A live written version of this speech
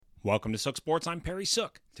Welcome to Sook Sports. I'm Perry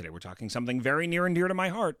Sook. Today we're talking something very near and dear to my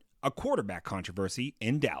heart, a quarterback controversy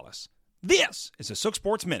in Dallas. This is a Sook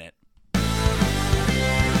Sports Minute.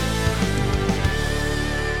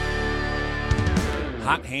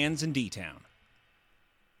 Hot hands in D-Town.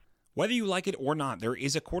 Whether you like it or not, there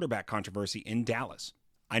is a quarterback controversy in Dallas.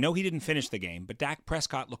 I know he didn't finish the game, but Dak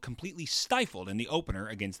Prescott looked completely stifled in the opener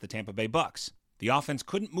against the Tampa Bay Bucks. The offense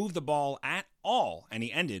couldn't move the ball at all, and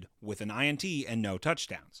he ended with an INT and no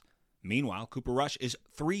touchdowns. Meanwhile, Cooper Rush is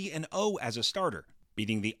 3-0 as a starter,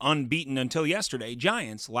 beating the unbeaten until yesterday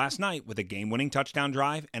Giants last night with a game-winning touchdown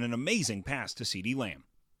drive and an amazing pass to CeeDee Lamb.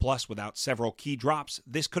 Plus, without several key drops,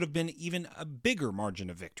 this could have been even a bigger margin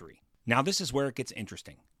of victory. Now, this is where it gets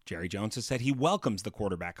interesting. Jerry Jones has said he welcomes the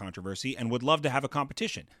quarterback controversy and would love to have a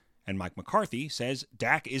competition, and Mike McCarthy says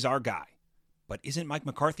Dak is our guy. But isn't Mike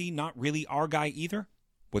McCarthy not really our guy either?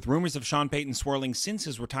 With rumors of Sean Payton swirling since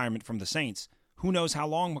his retirement from the Saints, who knows how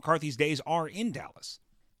long McCarthy's days are in Dallas?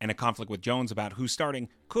 And a conflict with Jones about who's starting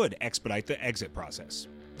could expedite the exit process.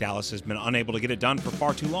 Dallas has been unable to get it done for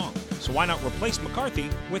far too long, so why not replace McCarthy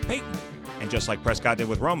with Payton? And just like Prescott did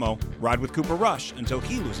with Romo, ride with Cooper Rush until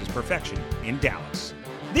he loses perfection in Dallas.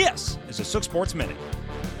 This is a Sook Sports Minute.